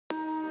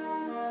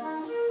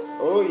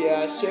Oh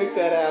yeah, shake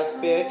that ass,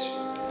 bitch.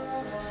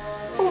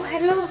 Oh,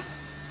 hello.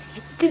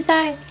 It is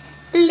I,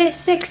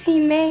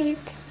 LeSexyMaid.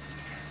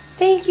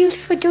 Thank you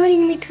for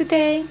joining me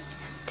today.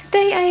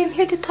 Today I am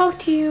here to talk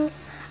to you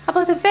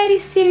about a very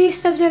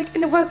serious subject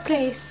in the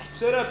workplace.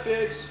 Shut up,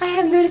 bitch. I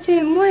have noticed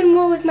it more and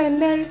more with my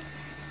male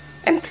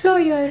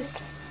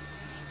employers.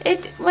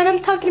 When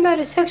I'm talking about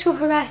is sexual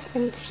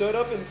harassment. Shut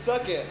up and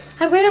suck it.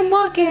 Like when I'm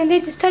walking and they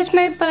just touch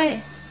my butt.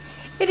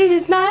 It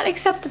is not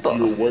acceptable.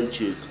 You're a white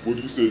chick. What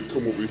do you say?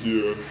 Come over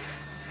here.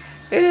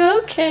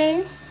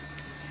 Okay.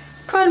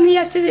 Call me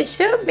after the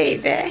show,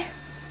 baby.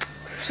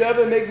 Shut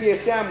up and make me a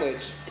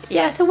sandwich.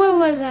 Yeah, so where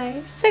was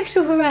I?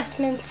 Sexual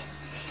harassment.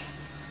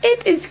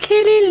 It is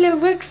killing the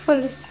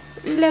workforce.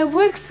 The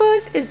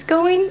workforce is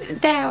going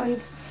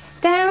down.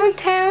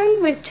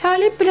 Downtown with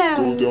Charlie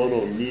Brown. Go down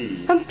on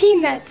me. From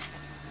Peanuts.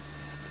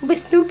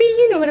 With Snoopy,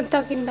 you know what I'm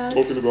talking about.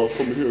 Talking about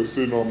coming here and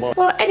sitting on my...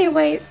 Well,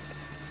 anyways,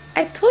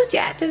 I told you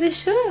after the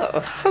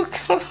show.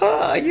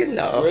 You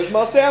know. Where's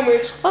my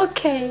sandwich?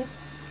 Okay.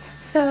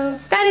 So,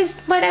 that is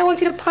what I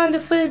want you to ponder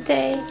for the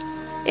day.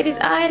 It is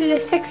I,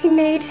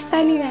 LeSexyMaid,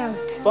 signing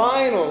out.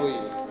 Finally.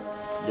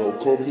 No,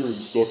 come here and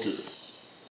suck it.